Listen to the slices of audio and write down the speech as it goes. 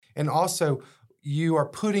And also, you are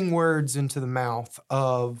putting words into the mouth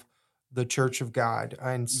of the Church of God.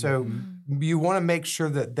 And so you want to make sure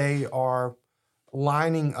that they are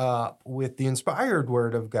lining up with the inspired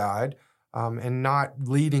Word of God and not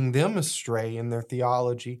leading them astray in their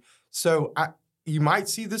theology. So you might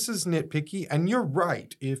see this as nitpicky, and you're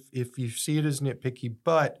right if you see it as nitpicky,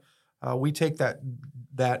 but we take that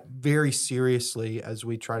very seriously as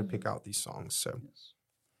we try to pick out these songs. So.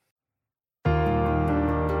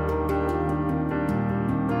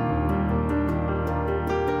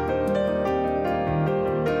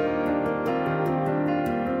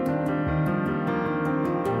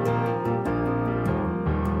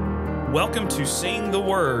 Welcome to Sing the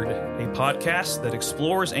Word, a podcast that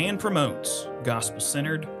explores and promotes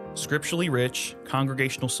gospel-centered, scripturally rich,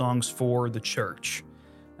 congregational songs for the church.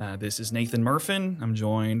 This is Nathan Murfin. I'm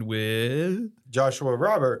joined with Joshua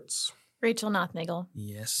Roberts. Rachel Nothnagel.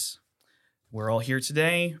 Yes. We're all here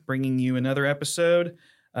today bringing you another episode.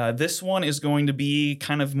 This one is going to be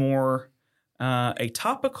kind of more a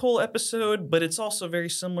topical episode, but it's also very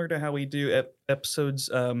similar to how we do episodes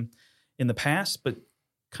in the past, but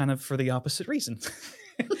kind of for the opposite reason.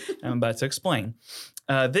 I'm about to explain.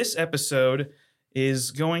 This episode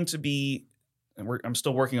is going to be, I'm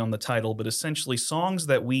still working on the title, but essentially songs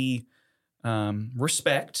that we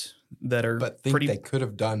respect that are but think they could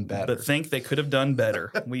have done better. But think they could have done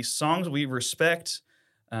better. Songs we respect,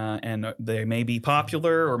 and they may be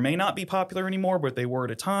popular or may not be popular anymore, but they were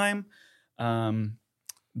at a time,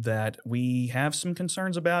 that we have some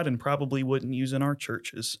concerns about and probably wouldn't use in our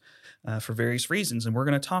churches for various reasons. And we're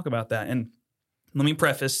going to talk about that. And let me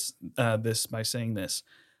preface this by saying this.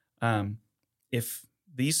 If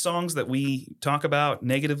these songs that we talk about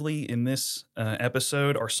negatively in this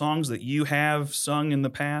episode are songs that you have sung in the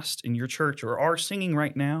past in your church or are singing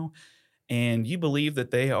right now, and you believe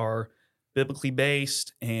that they are biblically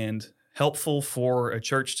based and helpful for a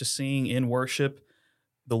church to sing in worship,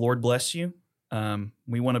 the Lord bless you.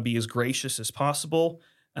 We want to be as gracious as possible.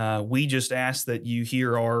 We just ask that you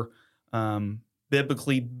hear our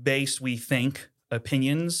biblically based, we think,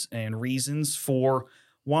 opinions and reasons for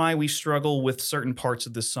why we struggle with certain parts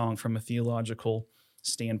of this song from a theological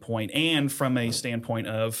standpoint and from a standpoint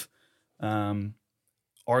of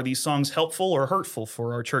are these songs helpful or hurtful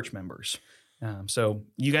for our church members? So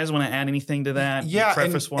you guys want to add anything to that? Yeah,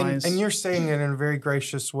 preface-wise? and you're saying it in a very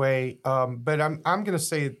gracious way, but I'm going to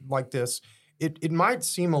say it like this. It might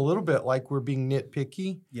seem a little bit like we're being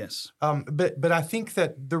nitpicky. Yes. But I think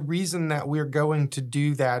that the reason that we're going to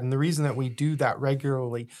do that and the reason that we do that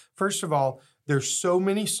regularly, first of all, there's so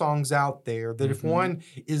many songs out there that if one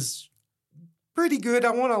is pretty good,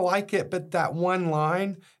 I want to like it, but that one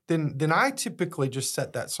line, then I typically just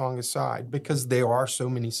set that song aside because there are so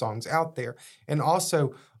many songs out there. And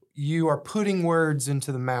also, you are putting words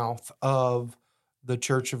into the mouth of the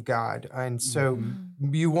Church of God. And so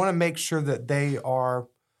you want to make sure that they are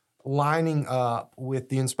lining up with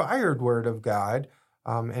the inspired Word of God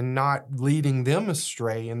and not leading them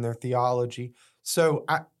astray in their theology. So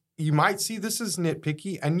you might see this as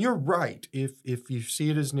nitpicky, and you're right if you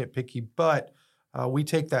see it as nitpicky, but we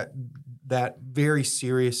take that very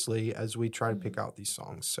seriously as we try to pick out these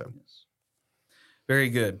songs. So,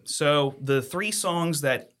 very good. So the three songs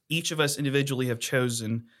that each of us individually have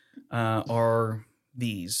chosen are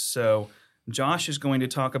these. So Josh is going to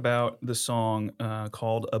talk about the song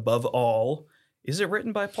called "Above All." Is it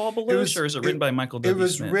written by Paul Belush or is it written by Michael W. It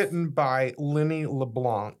was Smith? written by Lenny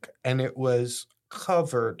LeBlanc, and it was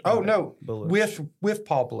covered. Belush. with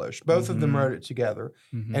Paul Belush. Both of them wrote it together,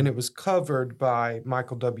 and it was covered by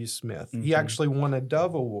Michael W. Smith. He actually won a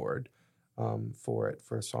Dove Award for it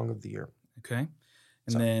for Song of the Year. Okay.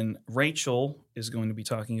 And then Rachel is going to be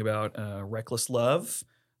talking about "Reckless Love"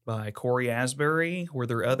 by Corey Asbury. Were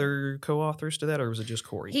there other co-authors to that, or was it just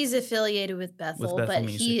Corey? He's affiliated with Bethel, Bethel but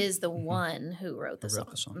Music. he is the one who wrote the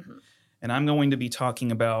song. And I'm going to be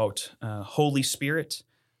talking about "Holy Spirit"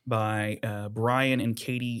 by Brian and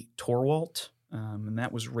Katie Torwalt. And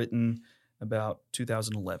that was written about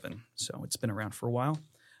 2011. So it's been around for a while.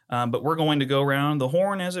 But we're going to go around the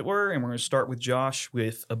horn, as it were, and we're going to start with Josh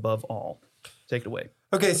with "Above All." Take it away.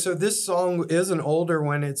 Okay, so this song is an older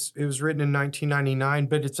one. It was written in 1999,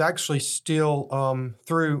 but it's actually still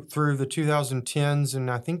through the 2010s, and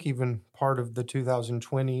I think even part of the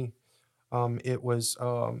 2020. It was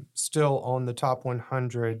still on the top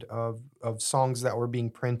 100 of songs that were being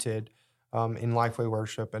printed in Lifeway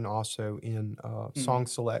Worship and also in Song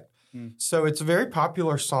Select. So it's a very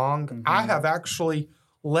popular song. I have actually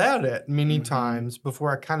led it many times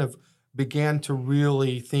before I kind of began to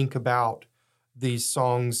really think about these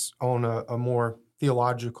songs on a more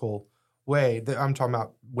theological way. I'm talking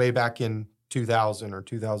about way back in 2000 or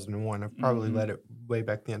 2001. I've probably Mhm. led it way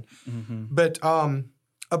back then. Mhm. But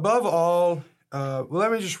above all, well,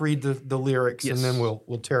 let me just read the lyrics and then Yes.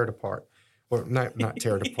 we'll tear it apart. Or not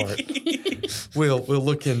tear it apart. We'll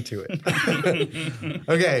look into it.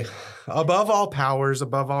 Okay. Above all powers,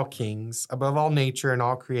 above all kings, above all nature and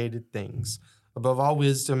all created things, above all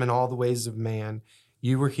wisdom and all the ways of man,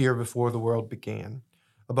 you were here before the world began.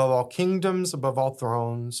 Above all kingdoms, above all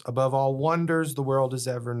thrones, above all wonders the world has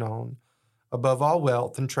ever known, above all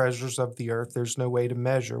wealth and treasures of the earth, there's no way to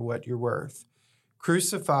measure what you're worth.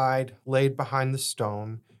 Crucified, laid behind the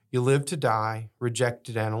stone, you lived to die,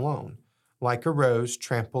 rejected and alone. Like a rose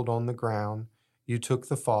trampled on the ground, you took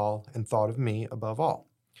the fall and thought of me above all.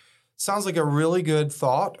 Sounds like a really good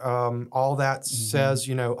thought. All that says,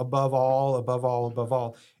 above all, above all, above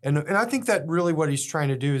all. And I think that really what he's trying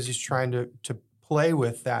to do is he's trying to play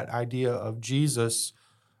with that idea of Jesus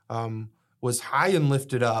was high and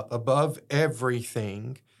lifted up above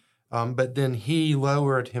everything, but then he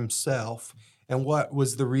lowered himself. And what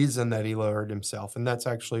was the reason that he lowered himself? And that's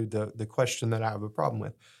actually the question that I have a problem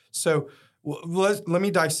with. So let me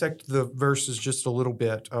dissect the verses just a little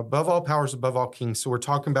bit. Above all powers, above all kings. So we're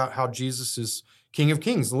talking about how Jesus is King of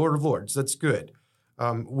Kings, Lord of Lords. That's good.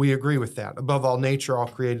 We agree with that. Above all nature, all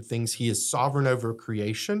created things, he is sovereign over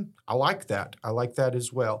creation. I like that. I like that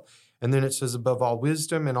as well. And then it says above all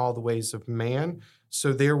wisdom and all the ways of man.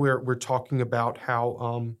 So there we're talking about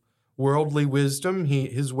how worldly wisdom,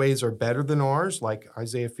 his ways are better than ours, like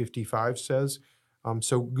Isaiah 55 says.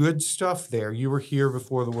 So good stuff there. You were here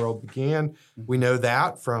before the world began. We know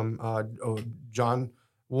that from John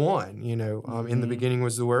 1. In the beginning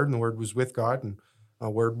was the Word, and the Word was with God, and the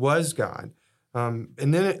Word was God.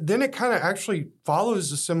 And then it kind of actually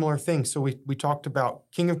follows a similar thing. So we talked about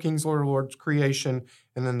King of Kings, Lord of Lords, creation,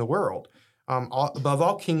 and then the world. Above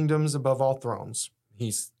all kingdoms, above all thrones.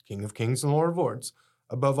 He's King of Kings and Lord of Lords.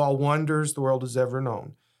 Above all wonders the world has ever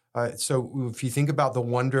known. So if you think about the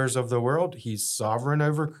wonders of the world, he's sovereign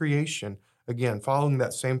over creation. Again, following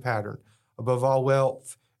that same pattern. Above all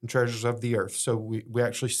wealth and treasures of the earth. So we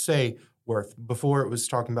actually say worth. Before it was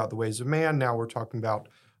talking about the ways of man. Now we're talking about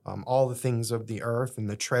all the things of the earth and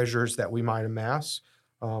the treasures that we might amass.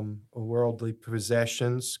 Worldly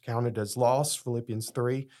possessions counted as loss, Philippians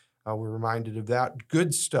 3. We're reminded of that.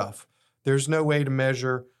 Good stuff. There's no way to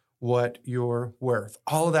measure what you're worth.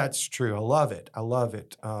 All of that's true. I love it. I love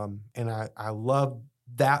it. And I love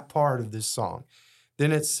that part of this song.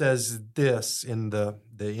 Then it says this in the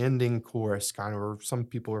ending chorus, kind of, or some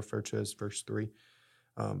people refer to as verse 3.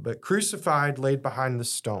 But crucified, laid behind the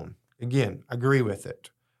stone. Again, agree with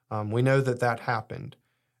it. We know that happened.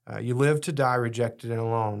 You lived to die, rejected and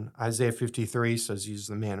alone. Isaiah 53 says he's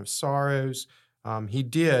the man of sorrows. He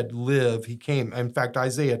did live. He came. In fact,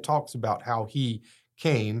 Isaiah talks about how he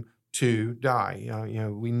came to die.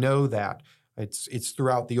 We know that. It's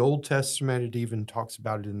throughout the Old Testament. It even talks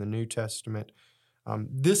about it in the New Testament.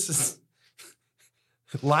 This is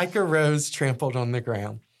like a rose trampled on the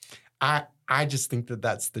ground. I just think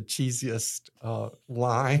that's the cheesiest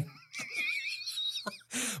line.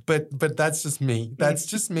 But that's just me. That's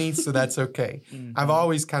just me, so that's okay. Mm-hmm. I've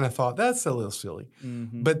always kind of thought that's a little silly.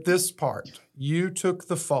 Mm-hmm. But this part, you took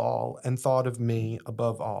the fall and thought of me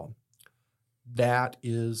above all. That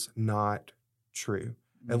is not true.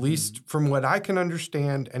 Mm-hmm. At least from what I can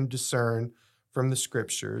understand and discern from the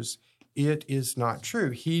scriptures, it is not true.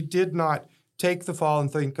 He did not take the fall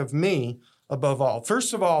and think of me above all.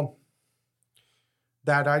 First of all,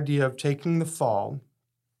 that idea of taking the fall,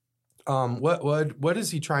 what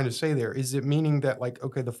is he trying to say there? Is it meaning that, like,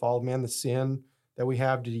 okay, the fall of man, the sin that we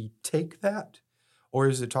have, did he take that? Or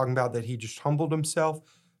is it talking about that he just humbled himself?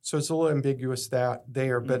 So it's a little ambiguous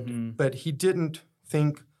there, but he didn't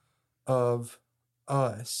think of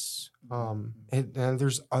us. And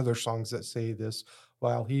there's other songs that say this.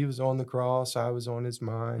 While he was on the cross, I was on his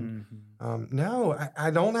mind. Mm-hmm. No, I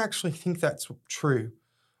don't actually think that's true.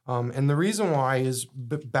 And the reason why is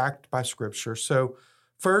backed by Scripture. So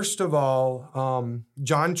first of all,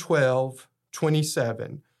 John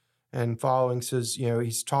 12:27 and following says,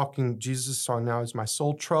 he's talking, Jesus is talking now, is my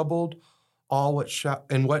soul troubled? What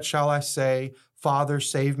shall I say? Father,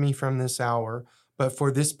 save me from this hour. But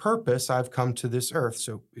for this purpose, I've come to this earth.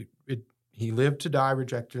 So he lived to die,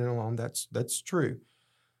 rejected and alone. That's true.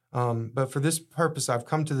 But for this purpose, I've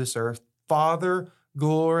come to this earth. Father,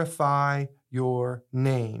 glorify your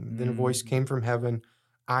name. Then a voice came from heaven.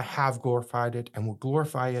 I have glorified it and will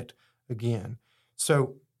glorify it again.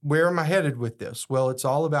 So where am I headed with this? Well, it's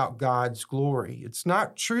all about God's glory. It's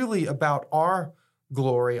not truly about our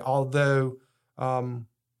glory, although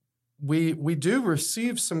we do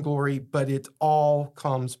receive some glory, but it all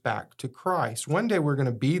comes back to Christ. One day we're going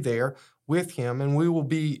to be there with him, and we will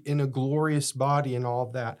be in a glorious body and all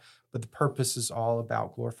of that. But the purpose is all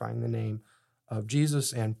about glorifying the name of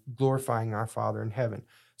Jesus and glorifying our Father in heaven.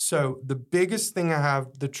 So the biggest thing I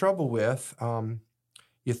have the trouble with,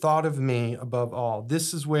 you thought of me above all.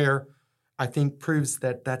 This is where I think proves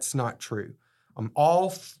that that's not true.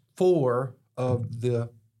 All four of the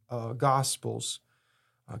Gospels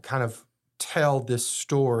kind of tell this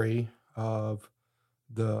story of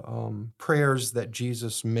the prayers that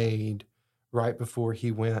Jesus made right before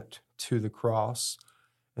he went to the cross.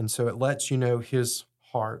 And so it lets you know his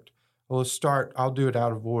heart. I'll do it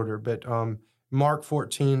out of order, but Mark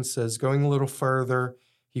 14 says, going a little further,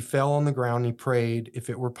 he fell on the ground, he prayed, if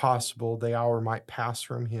it were possible, the hour might pass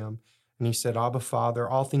from him. And he said, Abba, Father,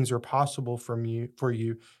 all things are possible for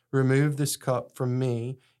you. Remove this cup from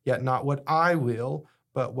me, yet not what I will,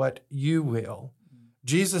 but what you will.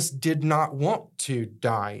 Jesus did not want to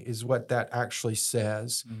die, is what that actually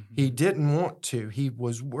says. Mm-hmm. He didn't want to. He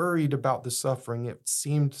was worried about the suffering. It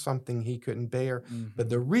seemed something he couldn't bear. Mm-hmm. But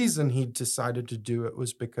the reason he decided to do it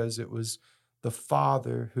was because it was the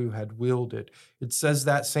Father who had willed it. It says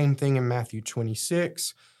that same thing in Matthew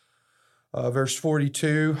 26, verse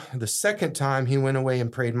 42. The second time he went away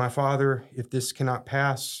and prayed, my Father, if this cannot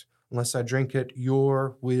pass unless I drink it,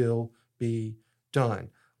 your will be done.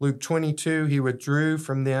 Luke 22, he withdrew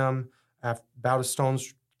from them about a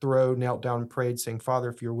stone's throw, knelt down and prayed, saying, Father,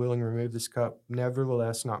 if you're willing, remove this cup.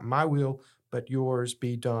 Nevertheless, not my will, but yours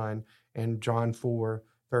be done. And John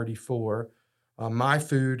 4:34, my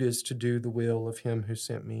food is to do the will of him who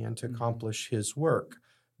sent me and to accomplish his work.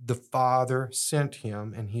 The Father sent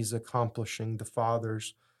him, and he's accomplishing the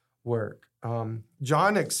Father's work.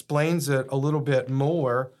 John explains it a little bit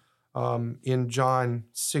more in John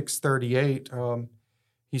 6:38.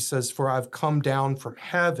 He says, for I've come down from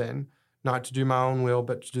heaven, not to do my own will,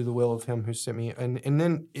 but to do the will of him who sent me. And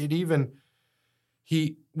then we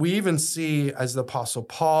even see, as the Apostle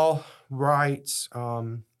Paul writes,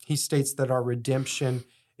 he states that our redemption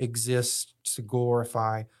exists to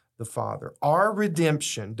glorify the Father. Our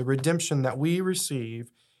redemption, the redemption that we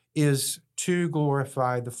receive, is to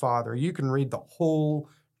glorify the Father. You can read the whole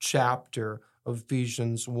chapter of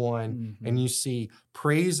Ephesians 1, and you see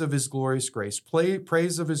praise of his glorious grace,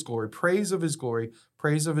 praise of his glory, praise of his glory,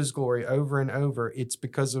 praise of his glory over and over. It's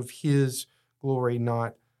because of his glory,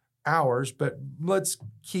 not ours. But let's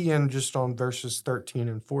key in just on verses 13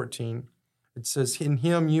 and 14. It says, in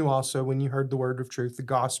him you also, when you heard the word of truth, the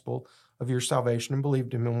gospel of your salvation, and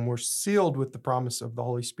believed in him, and were sealed with the promise of the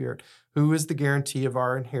Holy Spirit, who is the guarantee of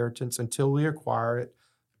our inheritance until we acquire it,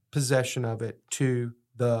 possession of it, to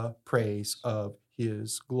the praise of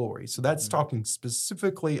his glory. So that's talking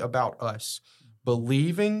specifically about us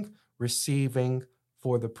believing, receiving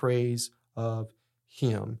for the praise of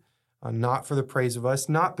him, not for the praise of us,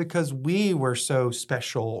 not because we were so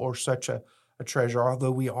special or such a treasure,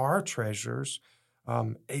 although we are treasures.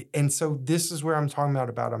 And so this is where I'm talking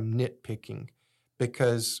about I'm nitpicking,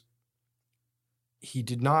 because he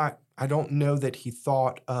did not, I don't know that he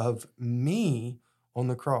thought of me on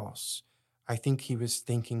the cross. I think he was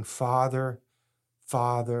thinking, Father,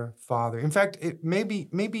 Father, Father. In fact,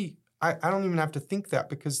 maybe I don't even have to think that,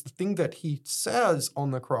 because the thing that he says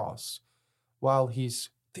on the cross while he's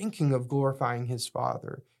thinking of glorifying his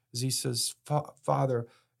Father is he says, Father,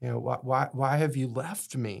 why have you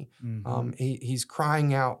left me? He's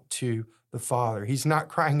crying out to the Father. He's not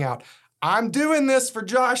crying out, I'm doing this for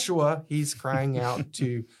Joshua. He's crying out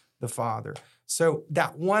to the Father. So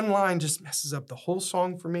that one line just messes up the whole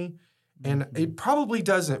song for me. And it probably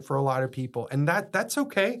doesn't for a lot of people. And that's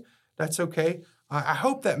okay. That's okay. I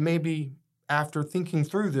hope that maybe after thinking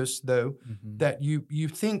through this, though, that you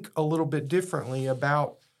think a little bit differently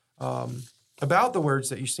about the words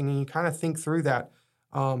that you sing, and you kind of think through that,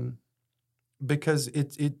 because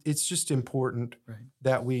it's just important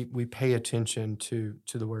that we pay attention to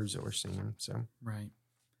the words that we're singing. So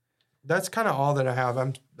that's kind of all that I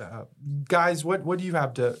have. Guys, what do you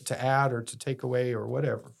have to add or to take away or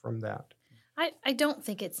whatever from that? I don't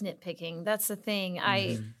think it's nitpicking. That's the thing.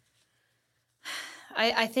 I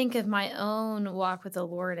think of my own walk with the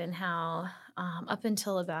Lord and how up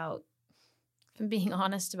until about, if I'm being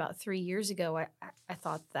honest, about 3 years ago, I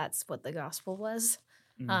thought that's what the gospel was.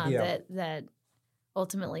 That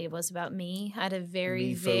ultimately it was about me. I had a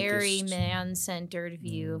very, very man-centered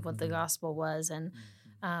view of what the gospel was. And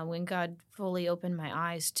when God fully opened my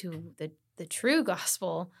eyes to the true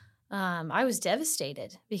gospel, I was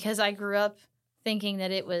devastated, because I grew up thinking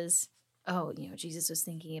that it was, Jesus was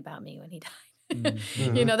thinking about me when he died.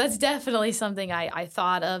 Mm-hmm. You know, that's definitely something I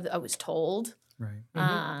thought of. I was told. Right.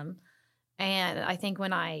 And I think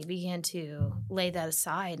when I began to lay that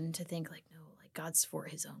aside and to think like, no, like God's for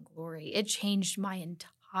his own glory, it changed my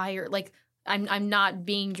entire, like, I'm not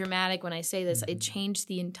being dramatic when I say this. It changed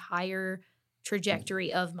the entire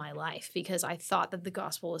trajectory of my life because I thought that the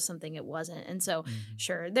gospel was something it wasn't. And so,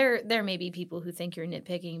 sure, there may be people who think you're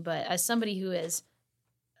nitpicking, but as somebody who has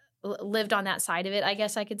lived on that side of it, I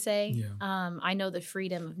guess I could say, I know the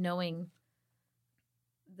freedom of knowing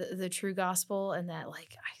the true gospel, and that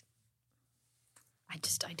like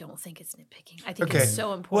I don't think it's nitpicking. I think it's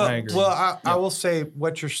so important. I will say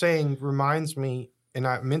what you're saying reminds me, and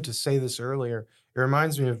I meant to say this earlier, it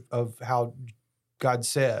reminds me of how God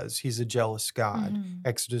says he's a jealous God,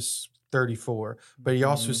 Exodus 34. But he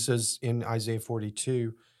also says in Isaiah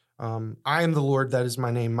 42, I am the Lord, that is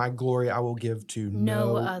my name. My glory I will give to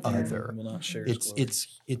no other. Will not share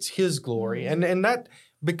It's his glory. And that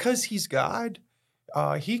because he's God,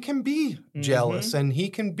 he can be jealous and he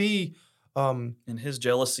can be and his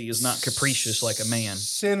jealousy is not capricious like a man.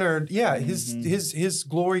 Centered, his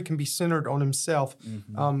glory can be centered on himself.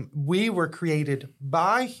 We were created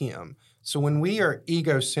by him. So when we are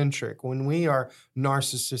egocentric, when we are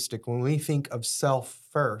narcissistic, when we think of self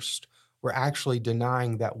first, we're actually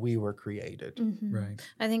denying that we were created. Right.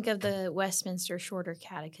 I think of the Westminster Shorter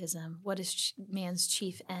Catechism. What is man's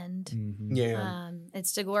chief end?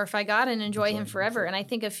 It's to glorify God and enjoy him forever. And I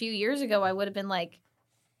think a few years ago, I would have been like,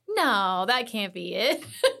 no, that can't be it.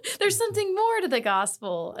 There's something more to the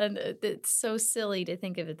gospel. And it's so silly to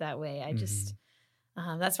think of it that way. I just,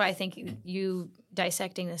 that's why I think you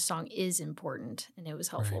dissecting this song is important, and it was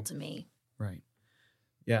helpful to me. Right.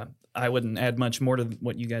 Yeah. I wouldn't add much more to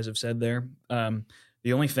what you guys have said there.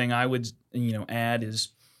 The only thing I would, add is,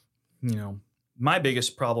 my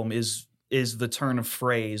biggest problem is the turn of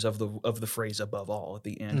phrase of the phrase above all at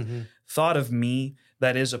the end. Thought of me,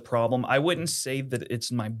 that is a problem. I wouldn't say that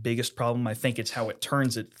it's my biggest problem. I think it's how it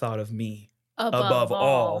turns it, thought of me above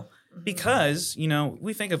all. Because,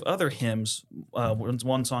 we think of other hymns.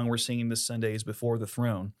 One song we're singing this Sunday is Before the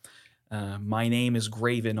Throne. My name is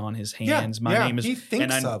graven on his hands. My name is. He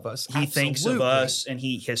thinks of us. He thinks of us, and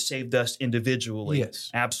he has saved us individually. Yes,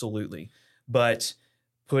 absolutely. But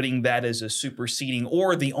putting that as a superseding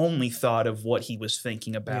or the only thought of what he was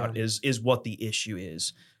thinking about is what the issue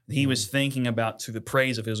is. He was thinking about to the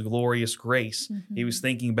praise of his glorious grace. He was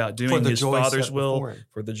thinking about doing his Father's will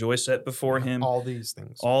for the joy set before him. All these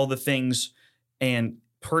things. All the things, and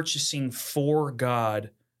purchasing for God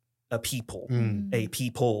a people,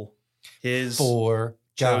 his for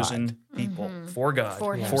chosen people, for God,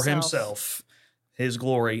 for himself, his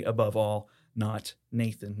glory above all, not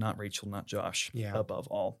Nathan, not Rachel, not Josh, above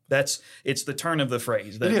all. It's the turn of the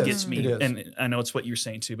phrase that gets me. And I know it's what you're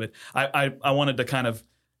saying too, but I wanted to kind of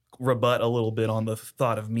rebut a little bit on the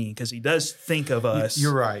thought of me, because he does think of us.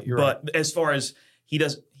 You're right. But as far as he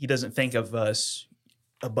doesn't think of us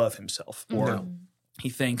above himself, or he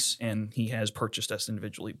thinks and he has purchased us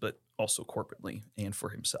individually, but also corporately and for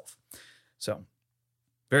himself. So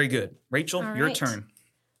very good. Rachel, your turn.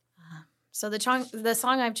 So the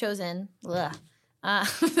song I've chosen,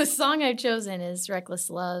 the song I've chosen is "Reckless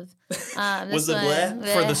Love." Was it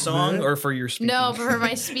bleh for the song or for your speaking? No, for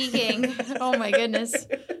my speaking. Oh my goodness.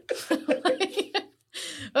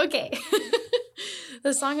 Okay.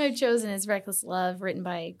 The song I've chosen is "Reckless Love," written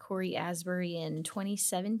by Corey Asbury in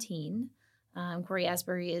 2017. Corey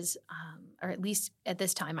Asbury is, or at least at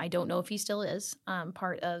this time, I don't know if he still is,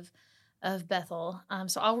 part of Bethel.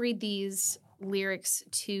 So I'll read these lyrics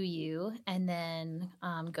to you and then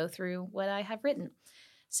go through what I have written. It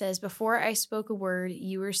says, "Before I spoke a word,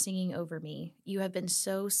 you were singing over me. You have been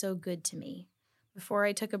so, so good to me. Before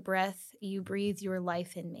I took a breath, you breathed your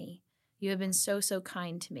life in me. You have been so, so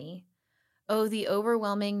kind to me. Oh, the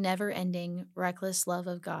overwhelming, never-ending, reckless love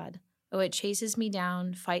of God. Oh, it chases me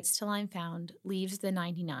down, fights till I'm found, leaves the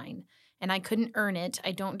 99. And I couldn't earn it,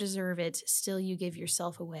 I don't deserve it, still you give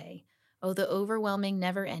yourself away. Oh, the overwhelming,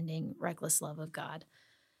 never-ending, reckless love of God."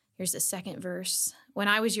 Here's the second verse. "When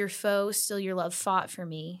I was your foe, still your love fought for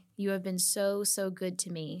me. You have been so, so good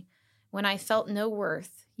to me. When I felt no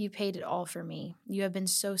worth, you paid it all for me. You have been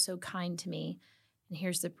so, so kind to me." And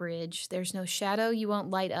here's the bridge. "There's no shadow you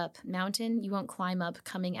won't light up, mountain you won't climb up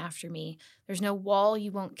coming after me. There's no wall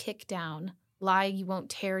you won't kick down, lie you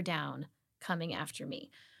won't tear down coming after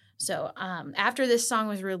me." So after this song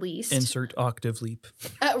was released... Insert octave leap.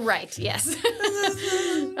 Right, yes.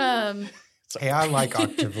 Hey, I like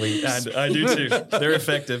octave leaps. I do too. They're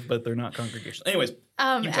effective, but they're not congregational. Anyways.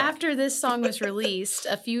 After this song was released,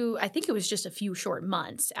 I think it was just a few short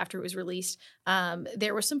months after it was released,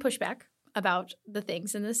 there was some pushback about the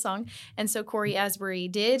things in this song. And so Corey Asbury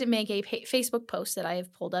did make a Facebook post that I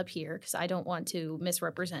have pulled up here because I don't want to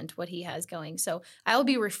misrepresent what he has going. So I'll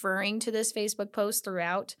be referring to this Facebook post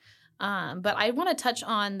throughout. But I want to touch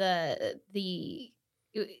on I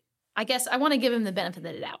guess I want to give him the benefit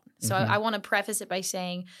of the doubt. So I want to preface it by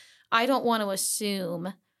saying I don't want to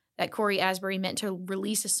assume that Corey Asbury meant to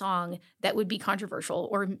release a song that would be controversial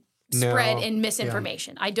or spread in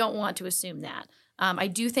misinformation. Yeah. I don't want to assume that. I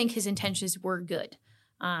do think his intentions were good.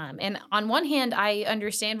 And on one hand, I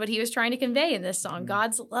understand what he was trying to convey in this song.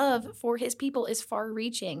 God's love for his people is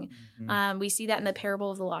far-reaching. We see that in the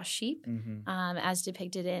parable of the lost sheep, as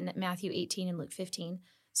depicted in Matthew 18 and Luke 15.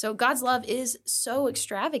 So God's love is so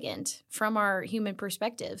extravagant from our human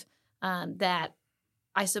perspective that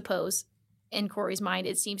I suppose in Corey's mind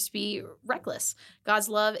it seems to be reckless. God's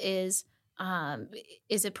love is a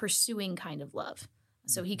pursuing kind of love.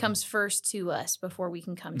 So he comes first to us before we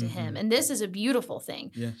can come to him. And this is a beautiful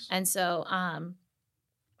thing. Yes. And so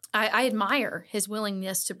I admire his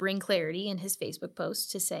willingness to bring clarity in his Facebook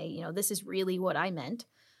post to say, this is really what I meant.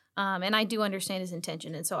 And I do understand his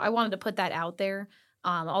intention. And so I wanted to put that out there,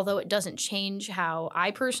 although it doesn't change how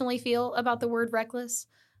I personally feel about the word reckless.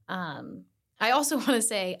 I also want to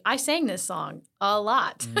say I sang this song a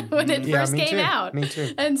lot when it first came out. Me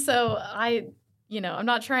too. And so I'm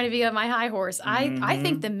not trying to be on my high horse. I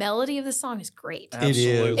think the melody of the song is great.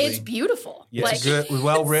 Absolutely. It's beautiful. Yes. It's good,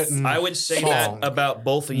 well-written I would say that about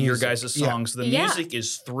both of your guys' songs. The music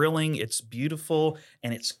is thrilling, it's beautiful,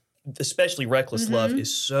 and it's especially Reckless Love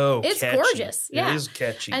is so it's catchy. Gorgeous. Yeah. It is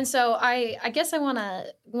catchy. And so I guess I want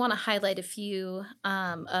to highlight a few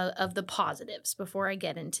of the positives before I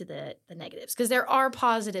get into the negatives, because there are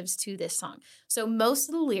positives to this song. So most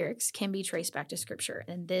of the lyrics can be traced back to scripture,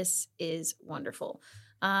 and this is wonderful.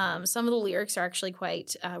 Some of the lyrics are actually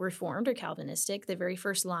quite Reformed or Calvinistic. The very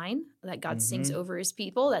first line that God sings over his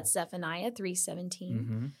people, that's Zephaniah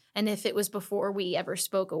 3:17. And if it was before we ever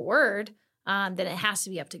spoke a word, then it has to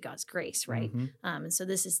be up to God's grace, right? And so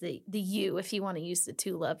this is the you, if you want to use the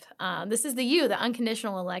tulip. This is the you, the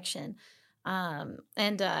unconditional election.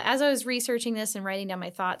 And as I was researching this and writing down my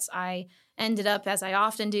thoughts, I ended up, as I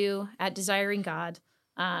often do, at Desiring God,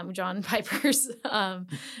 John Piper's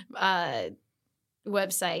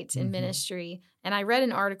website and ministry. And I read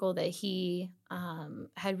an article that he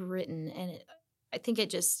had written, and I think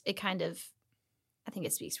it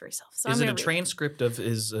speaks for itself. So is it a transcript of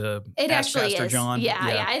his it Ask actually Pastor is. John?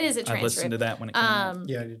 Yeah, it is a transcript. I listened to that when it came out.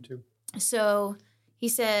 Yeah, I did too. So he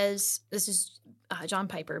says, this is John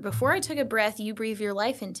Piper, before I took a breath, you breathe your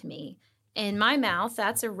life into me. In my mouth,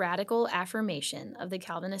 that's a radical affirmation of the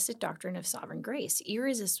Calvinistic doctrine of sovereign grace,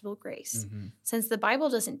 irresistible grace. Since the Bible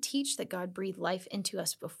doesn't teach that God breathed life into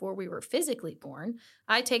us before we were physically born,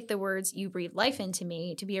 I take the words, you breathe life into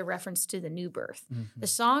me, to be a reference to the new birth. The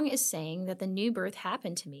song is saying that the new birth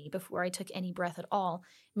happened to me before I took any breath at all,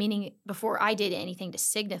 meaning before I did anything to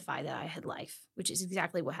signify that I had life, which is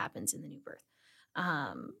exactly what happens in the new birth.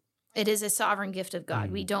 It is a sovereign gift of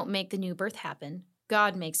God. We don't make the new birth happen.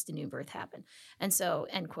 God makes the new birth happen. And so,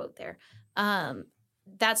 end quote there.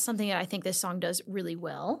 That's something that I think this song does really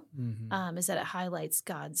well, is that it highlights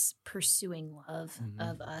God's pursuing love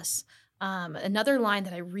of us. Another line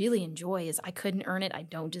that I really enjoy is, I couldn't earn it, I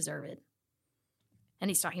don't deserve it. And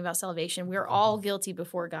he's talking about salvation. We're all guilty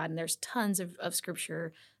before God, and there's tons of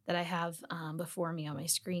scripture that I have before me on my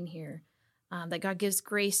screen here, that God gives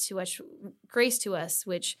grace to us,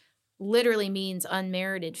 which literally means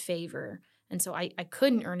unmerited favor. And so I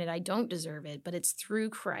couldn't earn it. I don't deserve it, but it's through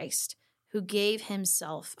Christ who gave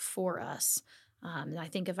himself for us. And I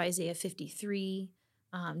think of Isaiah 53,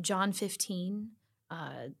 John 15,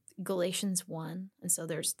 Galatians 1. And so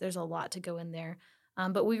there's a lot to go in there.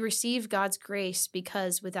 But we receive God's grace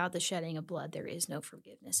because without the shedding of blood, there is no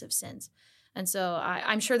forgiveness of sins. And so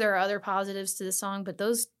I'm sure there are other positives to the song, but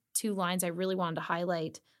those two lines I really wanted to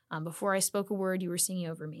highlight. Before I spoke a word, you were singing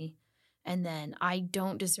over me. And then I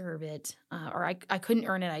don't deserve it, or I couldn't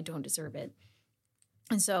earn it, I don't deserve it.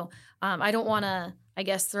 And so I don't want to, I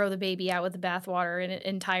guess, throw the baby out with the bathwater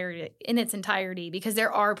in its entirety, because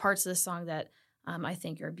there are parts of the song that I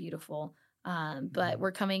think are beautiful. But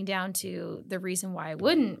we're coming down to the reason why I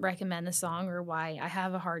wouldn't recommend the song, or why I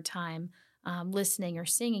have a hard time listening or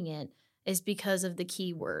singing it, is because of the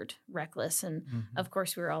key word, reckless. And of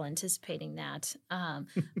course, we were all anticipating that.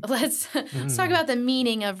 Let's talk about the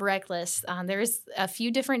meaning of reckless. There's a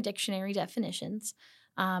few different dictionary definitions,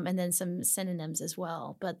 and then some synonyms as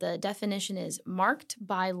well. But the definition is marked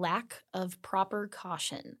by lack of proper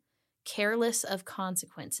caution, careless of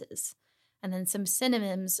consequences. And then some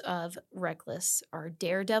synonyms of reckless are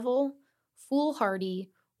daredevil,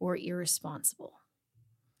 foolhardy, or irresponsible.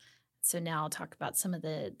 So now I'll talk about some of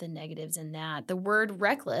the negatives in that. The word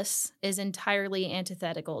reckless is entirely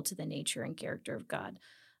antithetical to the nature and character of God.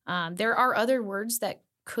 There are other words that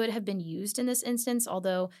could have been used in this instance,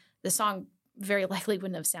 although the song very likely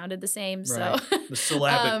wouldn't have sounded the same. Right. So the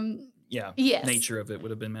syllabic nature of it would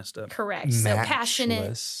have been messed up. Correct. Matchless. So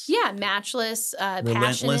passionate. Matchless. Relentless.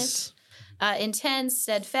 Passionate. Intense,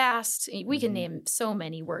 steadfast. We can name so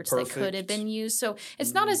many words that could have been used. So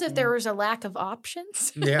it's not as if there was a lack of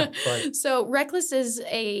options. Yeah, right. So reckless is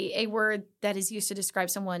a word that is used to describe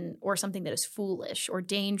someone or something that is foolish or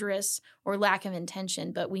dangerous or lack of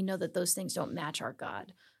intention. But we know that those things don't match our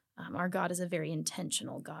God. Our God is a very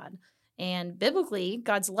intentional God. And biblically,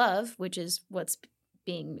 God's love, which is what's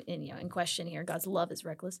being in question here, God's love is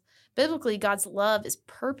reckless. Biblically, God's love is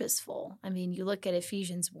purposeful. I mean, you look at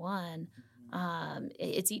Ephesians 1,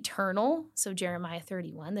 it's eternal. So Jeremiah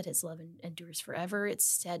 31, that his love endures forever. It's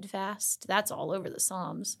steadfast. That's all over the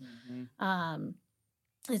Psalms.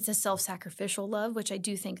 It's a self-sacrificial love, which I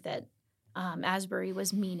do think that Asbury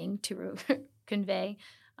was meaning to convey.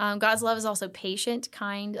 God's love is also patient,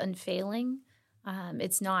 kind, unfailing.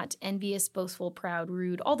 It's not envious, boastful, proud,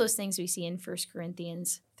 rude, all those things we see in 1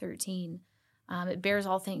 Corinthians 13. It bears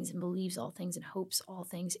all things and believes all things and hopes all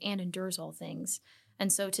things and endures all things.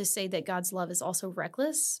 And so to say that God's love is also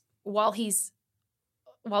reckless, while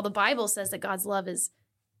the Bible says that God's love is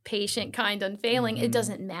patient, kind, unfailing, it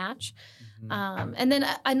doesn't match. And then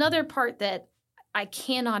another part that I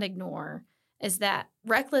cannot ignore is that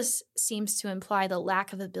reckless seems to imply the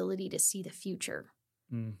lack of ability to see the future.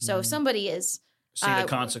 So if somebody is... See the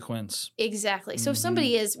consequence. Exactly. So if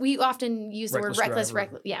somebody is, we often use the word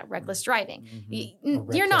reckless driving.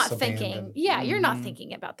 You're not thinking, you're not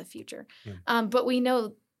thinking about the future. But we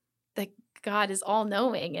know that God is all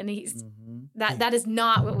knowing, and he's that is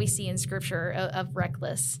not what we see in Scripture of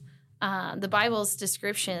reckless. The Bible's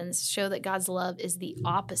descriptions show that God's love is the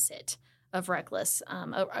opposite of reckless.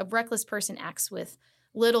 A reckless person acts with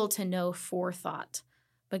little to no forethought.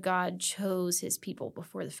 But God chose his people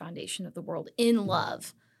before the foundation of the world in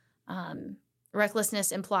love.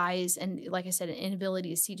 Recklessness implies, and like I said, an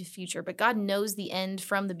inability to see the future. But God knows the end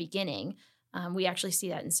from the beginning. We actually see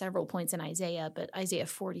that in several points in Isaiah, but Isaiah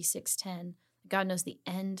 46:10, God knows the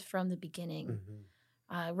end from the beginning.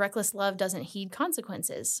 Reckless love doesn't heed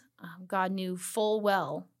consequences. God knew full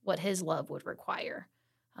well what his love would require.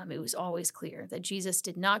 It was always clear that Jesus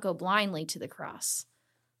did not go blindly to the cross.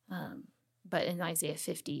 But in Isaiah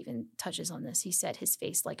 50 even touches on this. He set his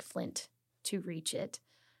face like flint to reach it.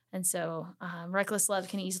 And so reckless love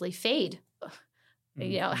can easily fade.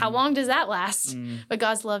 How long does that last? But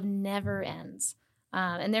God's love never ends.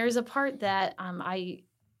 And there's a part that I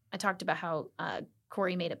talked about how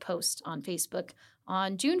Corey made a post on Facebook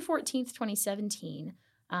on June 14th, 2017,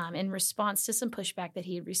 in response to some pushback that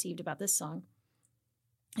he had received about this song.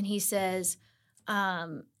 And he says,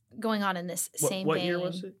 going on in this same vein. What year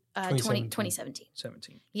was it? 2017.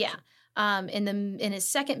 17. Yeah. In his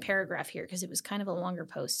second paragraph here, because it was kind of a longer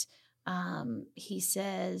post, he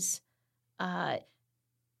says,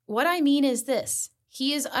 what I mean is this.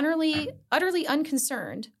 He is utterly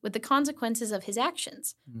unconcerned with the consequences of his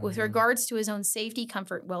actions with regards to his own safety,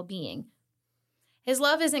 comfort, well-being. His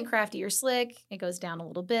love isn't crafty or slick. It goes down a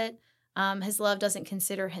little bit. His love doesn't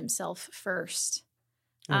consider himself first.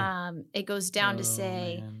 It goes down to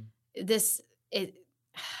say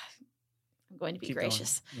I'm going to be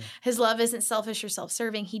gracious. Yeah. His love isn't selfish or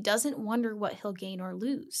self-serving. He doesn't wonder what he'll gain or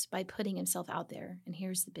lose by putting himself out there. And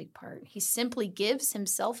here's the big part. He simply gives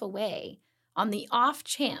himself away on the off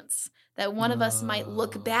chance that one of us might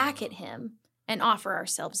look back at him and offer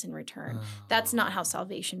ourselves in return. That's not how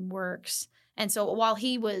salvation works. And so while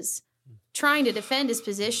he was trying to defend his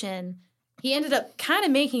position, he ended up kind of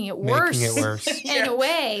making it worse in a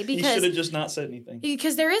way, because he should have just not said anything.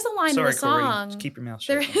 Because there is a line in the song. Corey, keep your mouth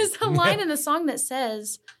shut. There is a line in the song that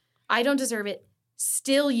says, "I don't deserve it.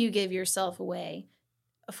 Still, you give yourself away."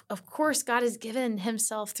 Of course, God has given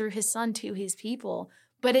Himself through His Son to His people,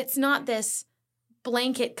 but it's not this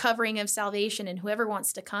blanket covering of salvation and whoever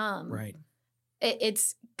wants to come. Right.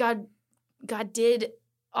 It's God. God did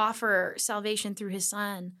offer salvation through His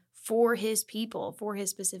Son for his people, for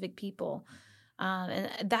his specific people.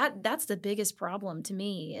 And that's the biggest problem to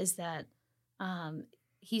me, is that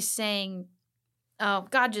he's saying, oh,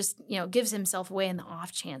 God just, gives himself away in the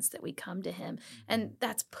off chance that we come to him. And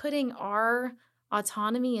that's putting our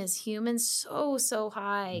autonomy as humans so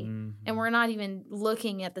high. And we're not even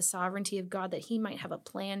looking at the sovereignty of God, that he might have a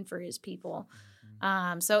plan for his people.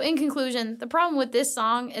 So in conclusion, the problem with this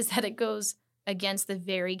song is that it goes against the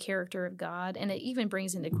very character of God, and it even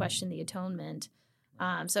brings into question the atonement.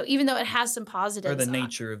 So even though it has some positives, or the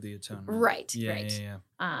nature of the atonement, right? Yeah, right.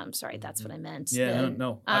 yeah. Sorry, that's what I meant. Yeah,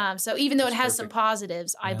 no. So even though it has perfect. some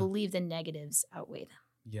positives, I believe the negatives outweigh them.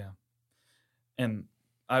 Yeah, and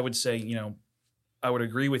I would say, I would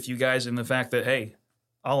agree with you guys in the fact that, hey,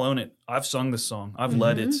 I'll own it. I've sung this song. I've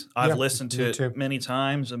led it. I've listened to it many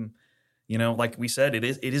times, and like we said, it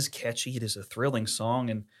is catchy. It is a thrilling song,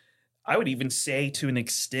 and I would even say, to an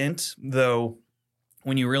extent, though,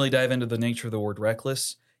 when you really dive into the nature of the word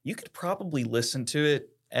reckless, you could probably listen to it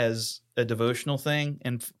as a devotional thing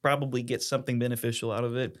and probably get something beneficial out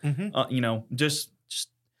of it.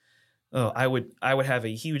 I would have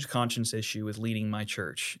a huge conscience issue with leading my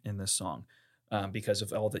church in this song because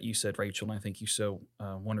of all that you said, Rachel, and I think you so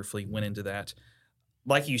wonderfully went into that.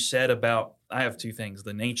 Like you said about, I have two things,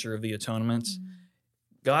 the nature of the atonement.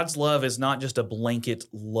 God's love is not just a blanket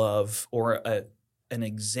love or an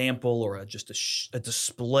example or just a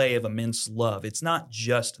display of immense love. It's not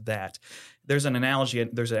just that. There's an analogy,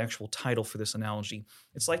 there's an actual title for this analogy.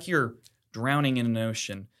 It's like you're drowning in an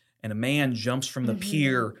ocean and a man jumps from the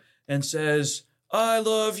pier and says, "I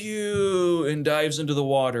love you," and dives into the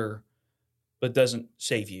water, but doesn't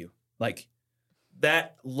save you. Like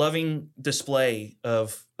that loving display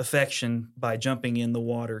of affection by jumping in the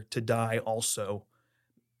water to die also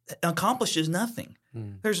accomplishes nothing.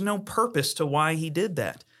 There's no purpose to why he did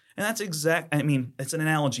that. And that's it's an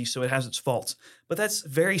analogy, so it has its faults. But that's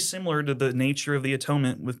very similar to the nature of the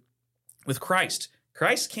atonement with Christ.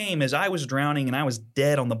 Christ came as I was drowning and I was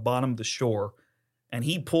dead on the bottom of the shore, and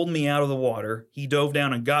he pulled me out of the water. He dove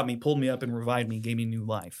down and got me, pulled me up and revived me, gave me new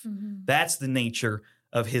life. That's the nature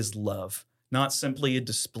of his love. Not simply a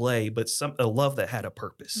display, but a love that had a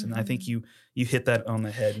purpose. And I think you hit that on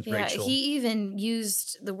the head, Rachel. He even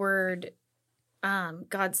used the word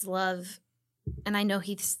God's love, and I know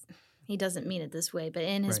he doesn't mean it this way, but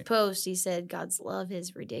in his post he said God's love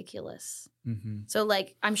is ridiculous. So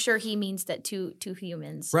I'm sure he means that to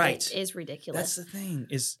humans it is ridiculous. That's the thing.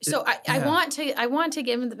 I want to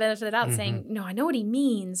give him the benefit of the doubt, saying, no, I know what he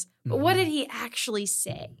means, but what did he actually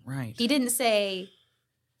say? Right. He didn't say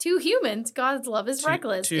to humans, God's love is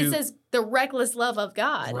reckless. He says the reckless love of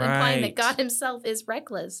God, implying that God himself is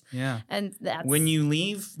reckless. Yeah. And that's... When you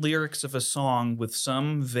leave lyrics of a song with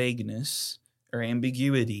some vagueness or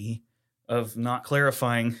ambiguity of not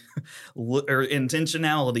clarifying or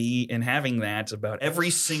intentionality in having that about every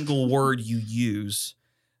single word you use,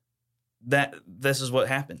 this is what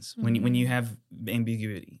happens. When you have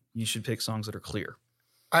ambiguity. You should pick songs that are clear.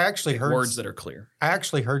 I actually heard words that are clear. I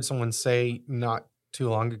actually heard someone say not too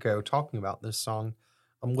long ago talking about this song.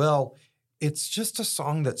 Well, it's just a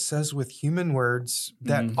song that says with human words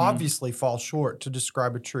that obviously fall short to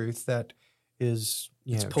describe a truth that is,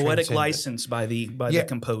 it's poetic license by the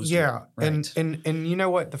composer. Yeah, right. and you know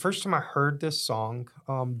what? The first time I heard this song,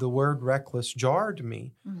 the word "reckless" jarred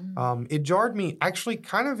me. It jarred me actually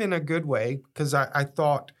kind of in a good way because I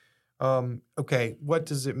thought, okay, what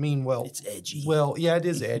does it mean? Well, it's edgy. Well, yeah, it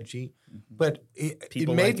is edgy. But it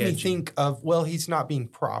made me think of, well, he's not being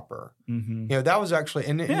proper. That was actually,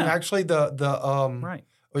 and actually the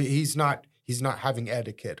he's not having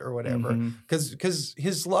etiquette or whatever, because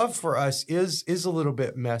his love for us is a little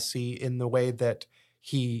bit messy in the way that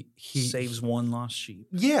he saves one lost sheep.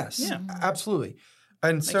 Yes, absolutely,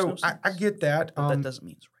 and makes so I get that. But that doesn't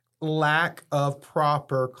mean it's lack of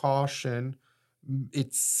proper caution.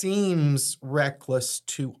 It seems reckless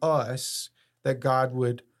to us that God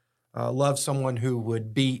would love someone who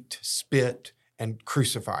would beat, spit, and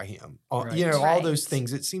crucify him. All those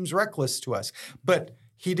things. It seems reckless to us. But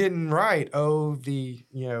he didn't write, the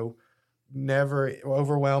never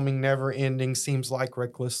overwhelming, never-ending, seems like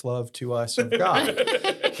reckless love to us of God.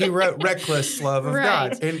 He wrote reckless love of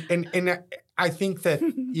God. And I think that,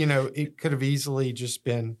 it could have easily just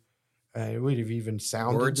been, it would have even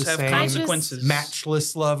sounded words the have same. Consequences.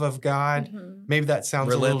 Matchless love of God. Maybe that sounds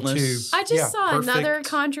relentless. A little too. I just saw perfect. another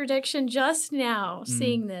contradiction just now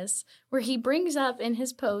seeing this, where he brings up in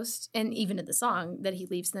his post and even in the song that he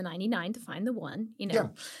leaves the 99 to find the one,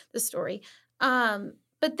 the story.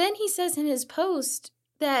 But then he says in his post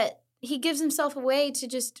that he gives himself away to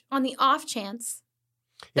just on the off chance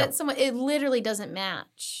that someone, it literally doesn't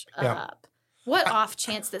match up. What off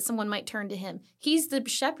chance that someone might turn to him? He's the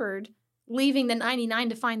shepherd leaving the 99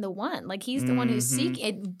 to find the one. Like he's the one who's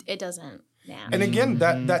seeking. It doesn't match. And again,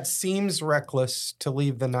 that seems reckless to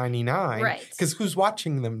leave the 99. Right. Because who's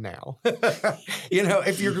watching them now?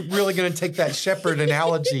 If you're really going to take that shepherd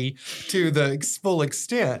analogy to the full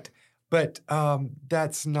extent. But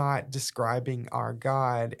that's not describing our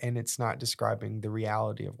God, and it's not describing the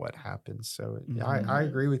reality of what happens. So I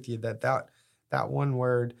agree with you that one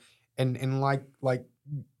word, and like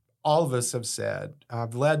all of us have said,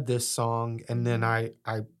 I've led this song, and then I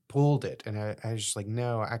pulled it, and I was just like,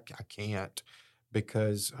 no, I can't,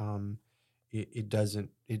 because it doesn't.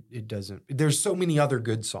 There's so many other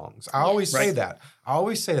good songs. I always say that.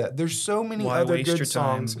 There's so many other good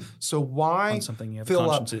songs. So why something you have fill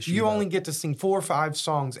up? conscience issue You about? only get to sing 4 or 5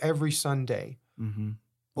 songs every Sunday. Mm-hmm.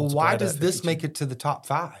 Well, why does this make it to the top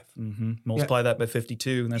 5? Mm-hmm. Multiply that by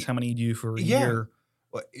 52, and that's how many you do for a year.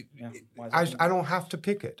 Well, I don't have to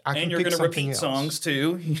pick it. I can and you're going to repeat else. songs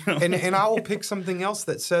too. You know? and I will pick something else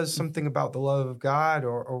that says something about the love of God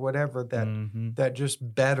or whatever that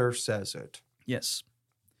just better says it. Yes.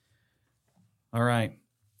 All right.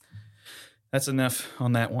 That's enough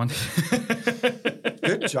on that one.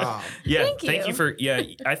 Good job. Thank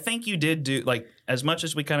you. I think you did do, like, as much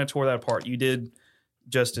as we kind of tore that apart, you did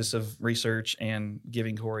justice of research and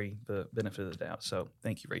giving Corey the benefit of the doubt. So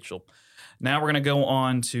thank you, Rachel. Now we're going to go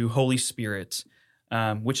on to Holy Spirit,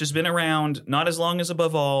 which has been around not as long as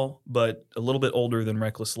Above All, but a little bit older than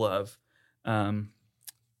Reckless Love.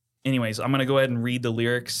 Anyways, I'm going to go ahead and read the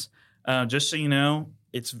lyrics. Just so you know,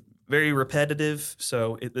 it's very repetitive,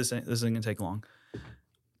 so this isn't going to take long.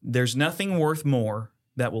 There's nothing worth more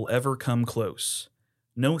that will ever come close.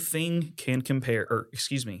 No thing can compare,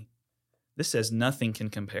 this says nothing can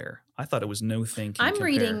compare. I thought it was no thing can compare. I'm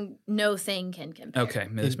reading no thing can compare. Okay,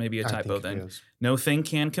 this may be a typo then. No thing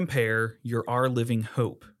can compare. You're our living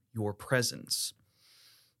hope, your presence.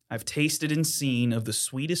 I've tasted and seen of the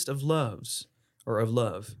sweetest of loves, or of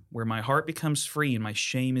love, where my heart becomes free and my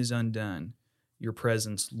shame is undone. Your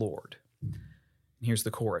presence, Lord. And here's the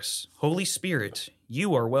chorus. Holy Spirit,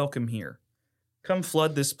 you are welcome here. Come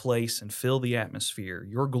flood this place and fill the atmosphere.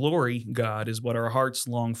 Your glory, God, is what our hearts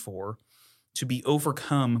long for, to be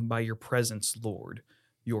overcome by your presence, Lord.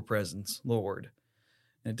 Your presence, Lord.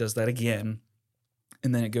 And it does that again.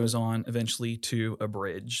 And then it goes on eventually to a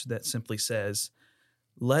bridge that simply says,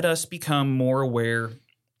 let us become more aware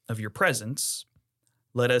of your presence.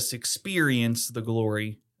 Let us experience the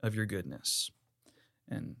glory of your goodness.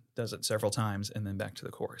 And does it several times, and then back to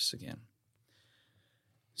the chorus again.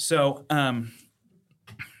 So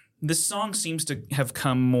this song seems to have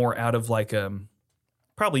come more out of like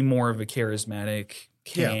probably more of a charismatic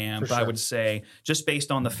camp, sure. I would say, just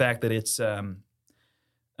based on the fact that it's how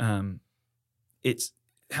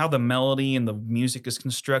the melody and the music is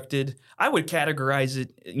constructed. I would categorize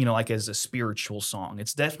it, like as a spiritual song.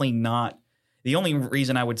 It's definitely not. The only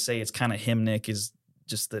reason I would say it's kind of hymnic is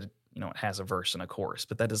just that, it has a verse and a chorus,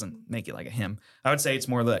 but that doesn't make it like a hymn. I would say it's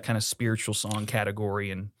more of that kind of spiritual song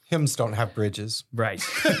category. And hymns don't have bridges. Right.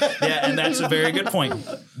 Yeah, and that's a very good point.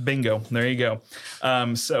 Bingo. There you go.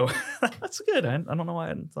 So that's good. I don't know why I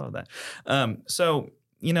hadn't thought of that. So,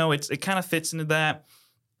 it kind of fits into that.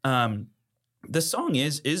 The song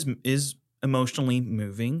is emotionally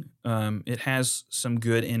moving. It has some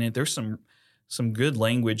good in it. There's some good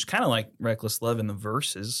language, kind of like Reckless Love in the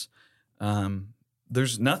verses.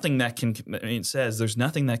 There's nothing that it says there's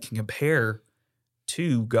nothing that can compare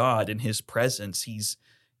to God in his presence.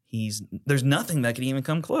 There's nothing that can even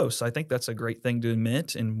come close. I think that's a great thing to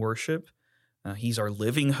admit in worship. He's our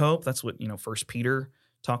living hope. That's what, 1 Peter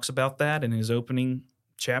talks about that in his opening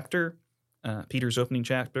chapter, Peter's opening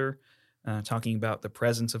chapter, talking about the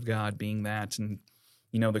presence of God being that. And,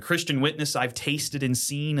 the Christian witness, I've tasted and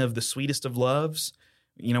seen of the sweetest of loves.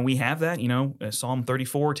 We have that, Psalm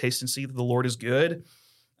 34, taste and see that the Lord is good.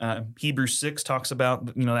 Hebrews 6 talks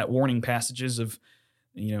about, that warning passages of,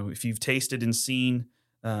 if you've tasted and seen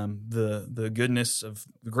the goodness of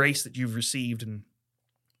the grace that you've received and,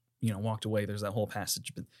 walked away. There's that whole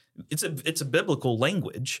passage. But it's a biblical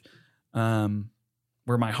language where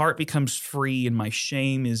my heart becomes free and my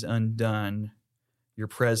shame is undone. Your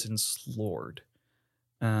presence, Lord.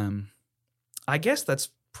 I guess that's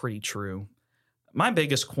pretty true. My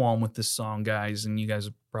biggest qualm with this song, guys, and you guys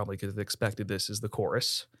probably could have expected this, is the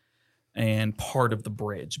chorus and part of the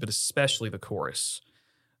bridge, but especially the chorus.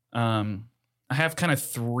 I have kind of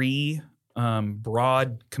 3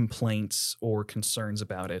 broad complaints or concerns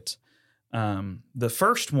about it. The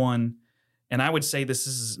first one, and I would say this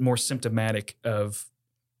is more symptomatic of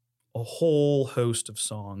a whole host of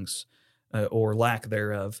songs or lack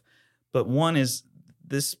thereof, but one is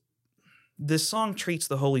this song treats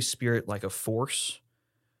the Holy Spirit like a force,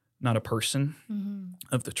 not a person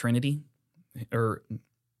of the Trinity.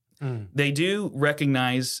 They do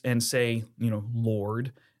recognize and say,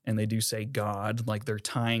 Lord, and they do say God, like they're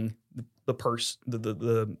tying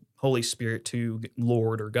the Holy Spirit to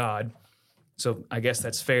Lord or God. So I guess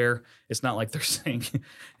that's fair. It's not like they're saying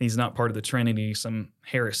he's not part of the Trinity, some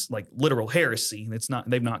literal heresy.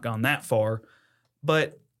 They've not gone that far,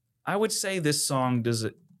 but I would say this song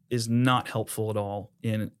is not helpful at all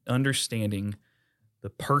in understanding the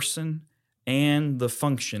person and the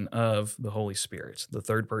function of the Holy Spirit, the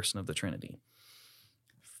third person of the Trinity.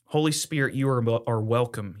 Holy Spirit, you are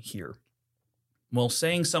welcome here. Well,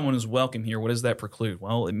 saying someone is welcome here, what does that preclude?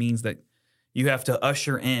 Well, it means that you have to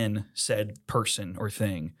usher in said person or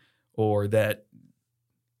thing, or that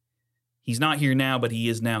he's not here now, but he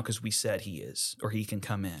is now because we said he is, or he can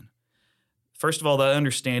come in. First of all, the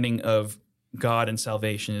understanding of God and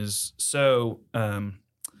salvation is so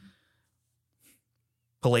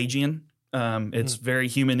Pelagian. It's very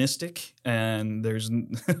humanistic, and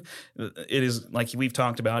it is like we've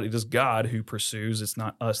talked about. It is God who pursues. It's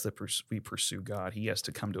not us that we pursue God. He has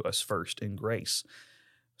to come to us first in grace.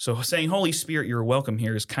 So saying Holy Spirit, you're welcome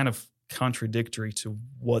here is kind of contradictory to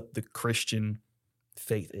what the Christian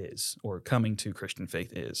faith is, or coming to Christian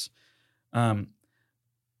faith is. And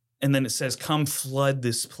then it says, "Come flood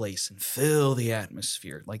this place and fill the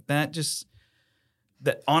atmosphere." Like that,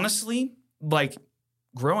 that honestly, like.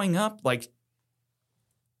 Growing up, like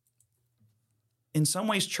in some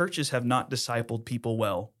ways, churches have not discipled people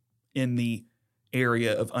well in the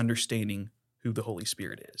area of understanding who the Holy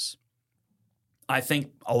Spirit is. I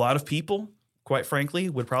think a lot of people, quite frankly,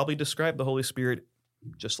 would probably describe the Holy Spirit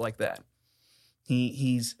just like that.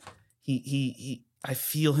 I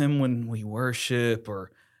feel him when we worship,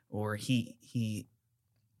 or he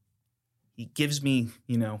gives me,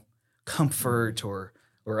 comfort or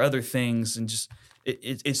other things, and just.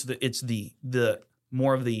 It's the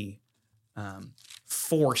more of the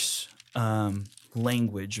force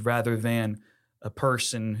language rather than a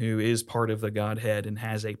person who is part of the Godhead and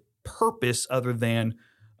has a purpose other than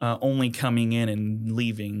only coming in and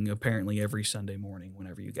leaving apparently every Sunday morning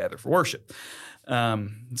whenever you gather for worship.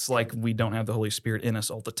 It's like we don't have the Holy Spirit in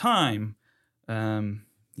us all the time.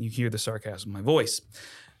 You hear the sarcasm in my voice.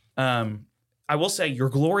 I will say, "Your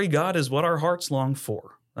glory, God, is what our hearts long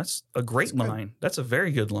for." That's a great line. That's a very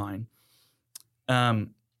good line.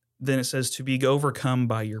 Then it says, "To be overcome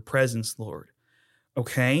by your presence, Lord."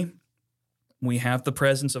 Okay, we have the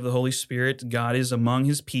presence of the Holy Spirit. God is among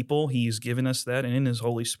his people. He's given us that and in his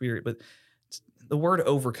Holy Spirit. But the word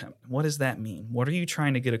overcome, what does that mean? What are you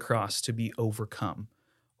trying to get across to be overcome?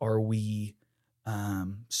 Are we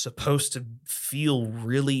supposed to feel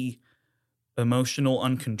really emotional,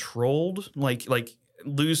 uncontrolled? Like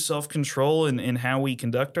lose self-control in how we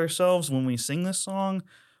conduct ourselves when we sing this song?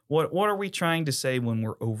 What are we trying to say when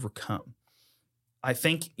we're overcome? I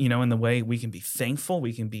think, in the way we can be thankful,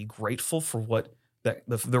 we can be grateful for what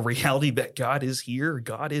the reality that God is here,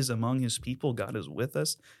 God is among his people, God is with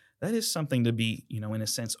us. That is something to be, in a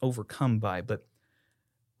sense, overcome by. But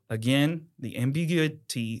again, the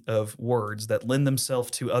ambiguity of words that lend themselves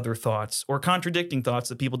to other thoughts or contradicting thoughts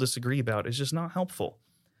that people disagree about is just not helpful.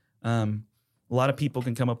 A lot of people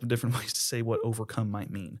can come up with different ways to say what overcome might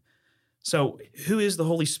mean. So who is the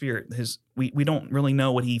Holy Spirit? We don't really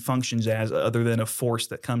know what he functions as other than a force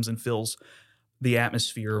that comes and fills the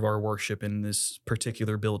atmosphere of our worship in this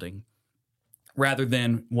particular building, rather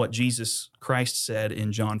than what Jesus Christ said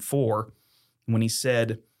in John 4 when he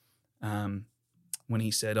said, all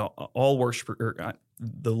worship,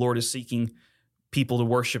 the Lord is seeking people to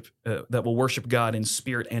worship that will worship God in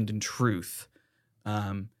spirit and in truth.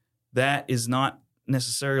 That is not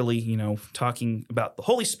necessarily, talking about the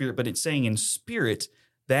Holy Spirit, but it's saying in spirit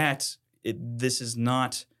that this is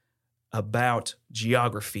not about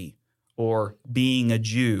geography or being a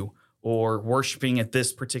Jew or worshiping at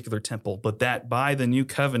this particular temple, but that by the new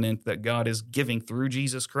covenant that God is giving through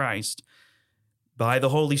Jesus Christ, by the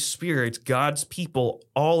Holy Spirit, God's people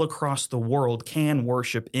all across the world can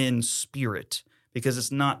worship in spirit. Because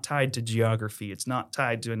it's not tied to geography. It's not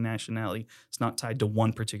tied to a nationality. It's not tied to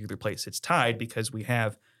one particular place. It's tied because we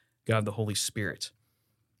have God the Holy Spirit.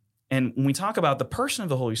 And when we talk about the person of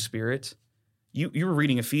the Holy Spirit, you were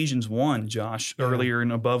reading Ephesians 1, Josh, earlier,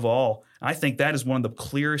 and above all, I think that is one of the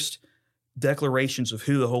clearest declarations of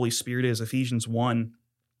who the Holy Spirit is. Ephesians 1,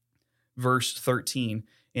 verse 13.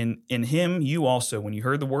 In him you also, when you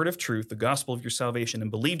heard the word of truth, the gospel of your salvation,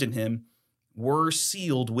 and believed in him, were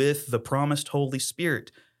sealed with the promised Holy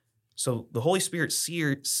Spirit. So the Holy Spirit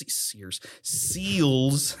seals,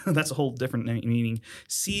 that's a whole different meaning,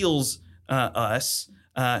 seals us.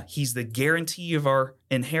 He's the guarantee of our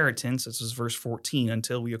inheritance, this is verse 14,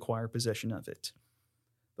 until we acquire possession of it.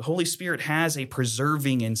 The Holy Spirit has a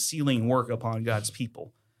preserving and sealing work upon God's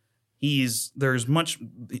people.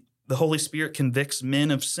 The Holy Spirit convicts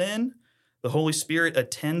men of sin. The Holy Spirit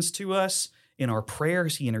attends to us in our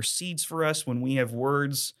prayers. He intercedes for us when we have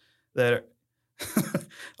words that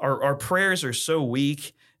our prayers are so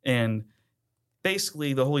weak and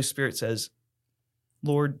basically the Holy Spirit says,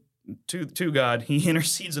 Lord, to God, he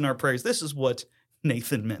intercedes in our prayers. This is what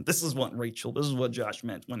Nathan meant. This is what Rachel, this is what Josh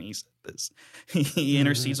meant when he said this. He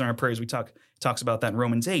intercedes in our prayers. Talks about that in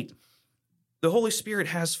Romans 8. The Holy Spirit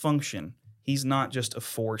has function. He's not just a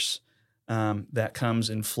force that comes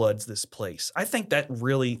and floods this place. I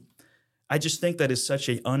just think that is such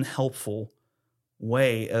an unhelpful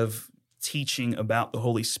way of teaching about the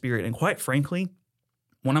Holy Spirit. And quite frankly,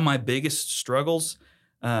 one of my biggest struggles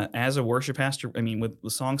as a worship pastor, with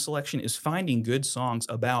the song selection, is finding good songs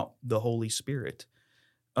about the Holy Spirit,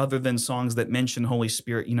 other than songs that mention Holy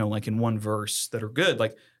Spirit, like in one verse that are good,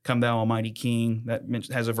 like Come Thou Almighty King, that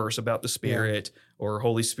has a verse about the Spirit, or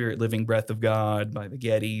Holy Spirit, Living Breath of God by the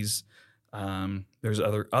Gettys. There's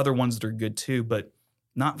other ones that are good too, but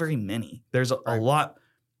not very many. There's a lot.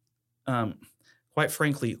 Quite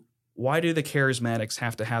frankly, why do the charismatics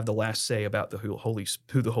have to have the last say about who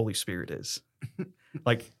the Holy Spirit is?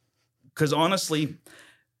 Because honestly,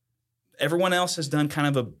 everyone else has done kind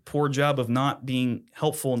of a poor job of not being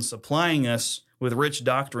helpful in supplying us with rich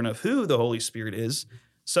doctrine of who the Holy Spirit is.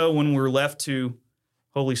 So when we're left to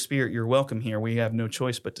Holy Spirit, you're welcome here, we have no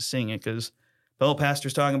choice but to sing it, because fellow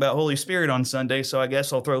pastor's talking about Holy Spirit on Sunday, so I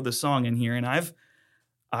guess I'll throw this song in here. And I've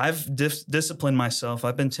disciplined myself.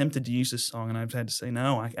 I've been tempted to use this song, and I've had to say,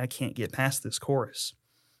 no, I can't get past this chorus.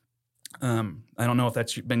 I don't know if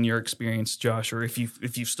that's been your experience, Josh, or if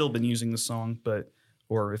you've still been using the song,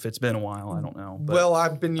 or if it's been a while, I don't know. But well,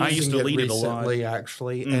 I've been using it recently, a lot.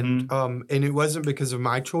 Actually, and it wasn't because of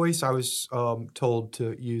my choice. I was told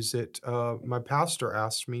to use it. My pastor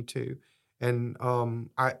asked me to, and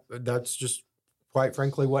that's just quite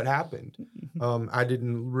frankly what happened. I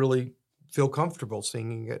didn't really feel comfortable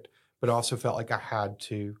singing it, but also felt like I had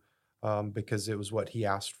to because it was what he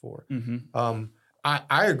asked for.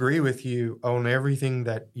 I agree with you on everything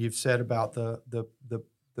that you've said about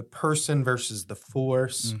the person versus the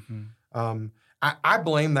force. I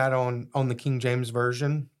blame that on the King James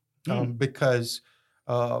Version because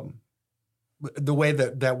the way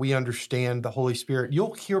that we understand the Holy Spirit,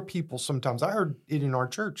 you'll hear people sometimes. I heard it in our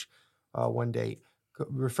church one day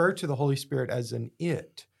refer to the Holy Spirit as an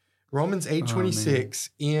it. Romans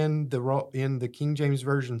 8:26 in the King James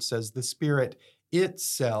Version says the Spirit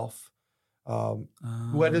itself.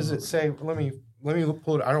 What does it say? Let me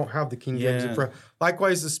pull it. I don't have the King James in front.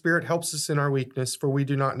 Likewise, the Spirit helps us in our weakness, for we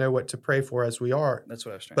do not know what to pray for as we are. That's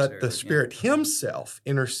what I was trying to say. But the Spirit Himself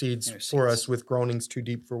intercedes for us with groanings too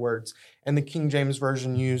deep for words. And the King James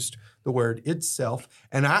Version used the word itself.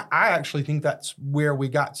 And I actually think that's where we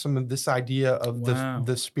got some of this idea of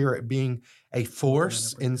the Spirit being a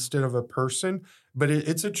force instead of a person. But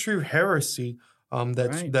it's a true heresy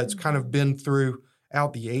that's kind of been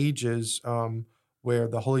throughout the ages, where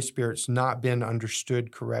the Holy Spirit's not been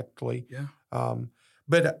understood correctly.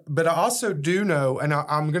 But I also do know, and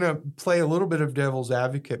I'm going to play a little bit of devil's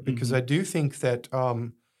advocate, because I do think that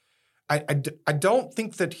I don't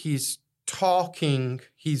think that he's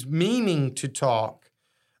meaning to talk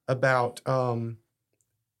about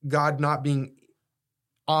God not being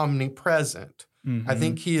omnipresent. I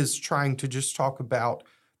think he is trying to just talk about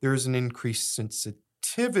there's an increased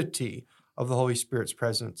sensitivity of the Holy Spirit's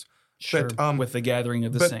presence. Sure, but, with the gathering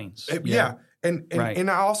of the saints. And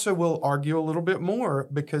I also will argue a little bit more,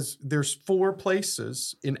 because there's 4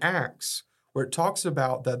 places in Acts where it talks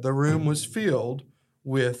about that the room was filled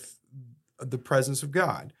with the presence of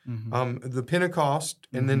God. The Pentecost,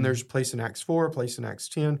 and then there's a place in Acts 4, a place in Acts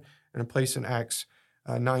 10, and a place in Acts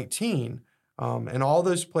 19. And all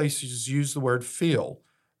those places use the word fill.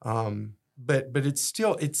 But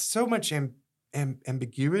it's so much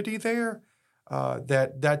ambiguity there.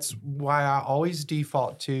 That's why I always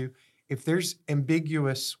default to, if there's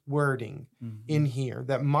ambiguous wording in here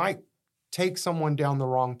that might take someone down the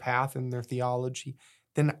wrong path in their theology,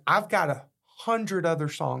 then I've got 100 other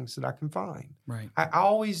songs that I can find. I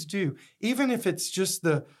always do. Even if it's just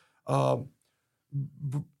the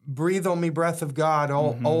Breathe on Me, Breath of God,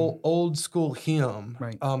 old school hymn.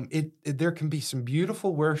 There can be some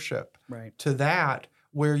beautiful worship to that,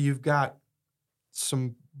 where you've got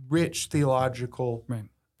some rich theological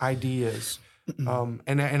ideas.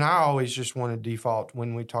 And I always just want to default,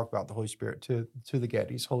 when we talk about the Holy Spirit, to the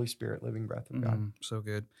Gettys, Holy Spirit, Living Breath of God. So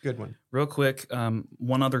good. Good one. Real quick,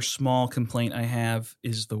 one other small complaint I have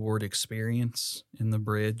is the word experience in the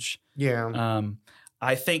bridge.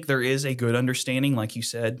 I think there is a good understanding, like you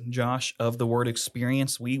said, Josh, of the word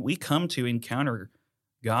experience. We come to encounter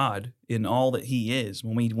God in all that He is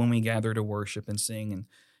when we gather to worship and sing and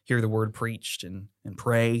hear the word preached and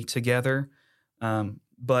pray together.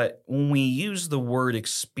 But when we use the word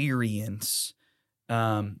experience,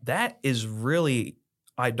 that is really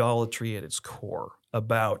idolatry at its core.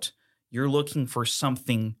 About you're looking for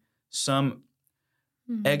something, some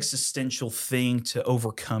existential thing to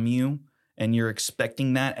overcome you, and you're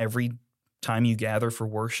expecting that every time you gather for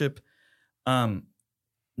worship.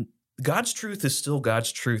 God's truth is still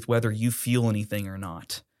God's truth, whether you feel anything or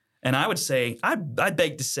not. And I would say, I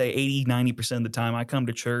beg to say 80, 90% of the time I come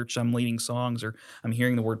to church, I'm leading songs or I'm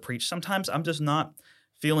hearing the word preached. Sometimes I'm just not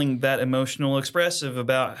feeling that emotional expressive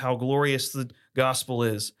about how glorious the gospel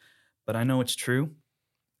is. But I know it's true.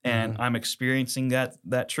 And I'm experiencing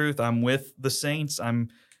that truth. I'm with the saints. I'm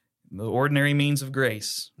the ordinary means of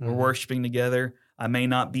grace. We're worshiping together. I may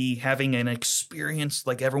not be having an experience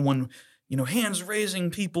like everyone, hands raising,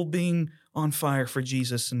 people being on fire for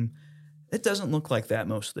Jesus. And it doesn't look like that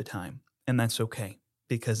most of the time. And that's okay,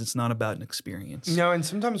 because it's not about an experience. And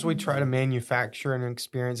sometimes we try to manufacture an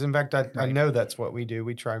experience. In fact, I know that's what we do.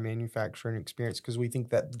 We try to manufacture an experience because we think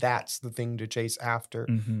that that's the thing to chase after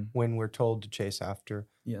when we're told to chase after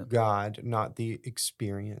God, not the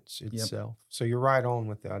experience itself. So you're right on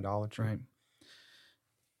with the idolatry. Right.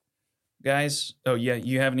 Guys,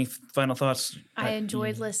 you have any final thoughts? I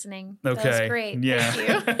enjoyed listening. Okay. That was great. Yeah.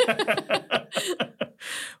 Thank you.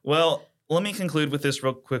 Well, let me conclude with this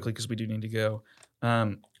real quickly because we do need to go.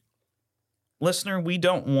 Listener, we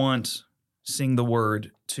don't want Sing the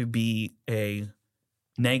Word to be a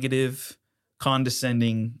negative,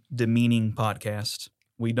 condescending, demeaning podcast.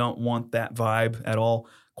 We don't want that vibe at all.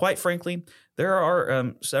 Quite frankly, there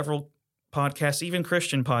are several podcasts, even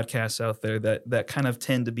Christian podcasts out there that kind of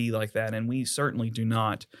tend to be like that, and we certainly do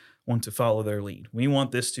not want to follow their lead. We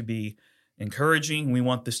want this to be encouraging. We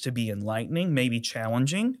want this to be enlightening, maybe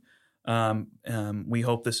challenging. We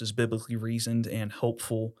hope this is biblically reasoned and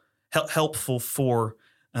helpful for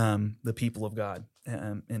the people of God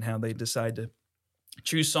and how they decide to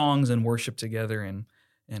choose songs and worship together and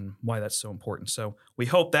why that's so important. So we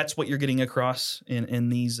hope that's what you're getting across in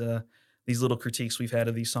these little critiques we've had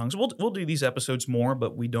of these songs. We'll do these episodes more,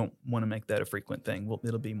 but we don't want to make that a frequent thing.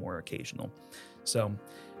 It'll be more occasional. So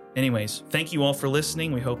anyways, thank you all for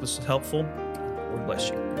listening. We hope this is helpful. Lord bless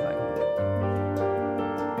you. Bye.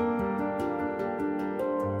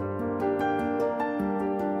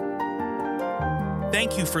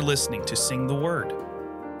 Thank you for listening to Sing the Word.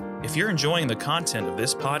 If you're enjoying the content of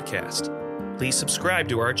this podcast, please subscribe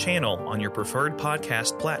to our channel on your preferred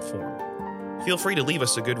podcast platform. Feel free to leave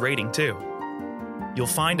us a good rating too. You'll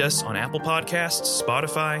find us on Apple Podcasts,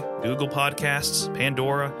 Spotify, Google Podcasts,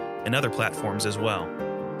 Pandora, and other platforms as well.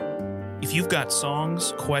 If you've got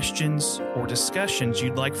songs, questions, or discussions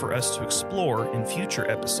you'd like for us to explore in future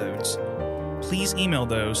episodes, please email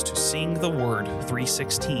those to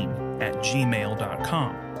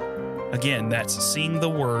singtheword316@gmail.com. Again, that's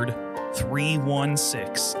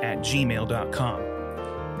singtheword316@gmail.com.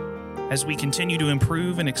 As we continue to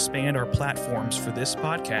improve and expand our platforms for this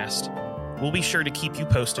podcast, we'll be sure to keep you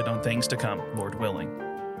posted on things to come, Lord willing.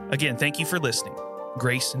 Again, thank you for listening.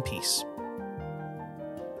 Grace and peace.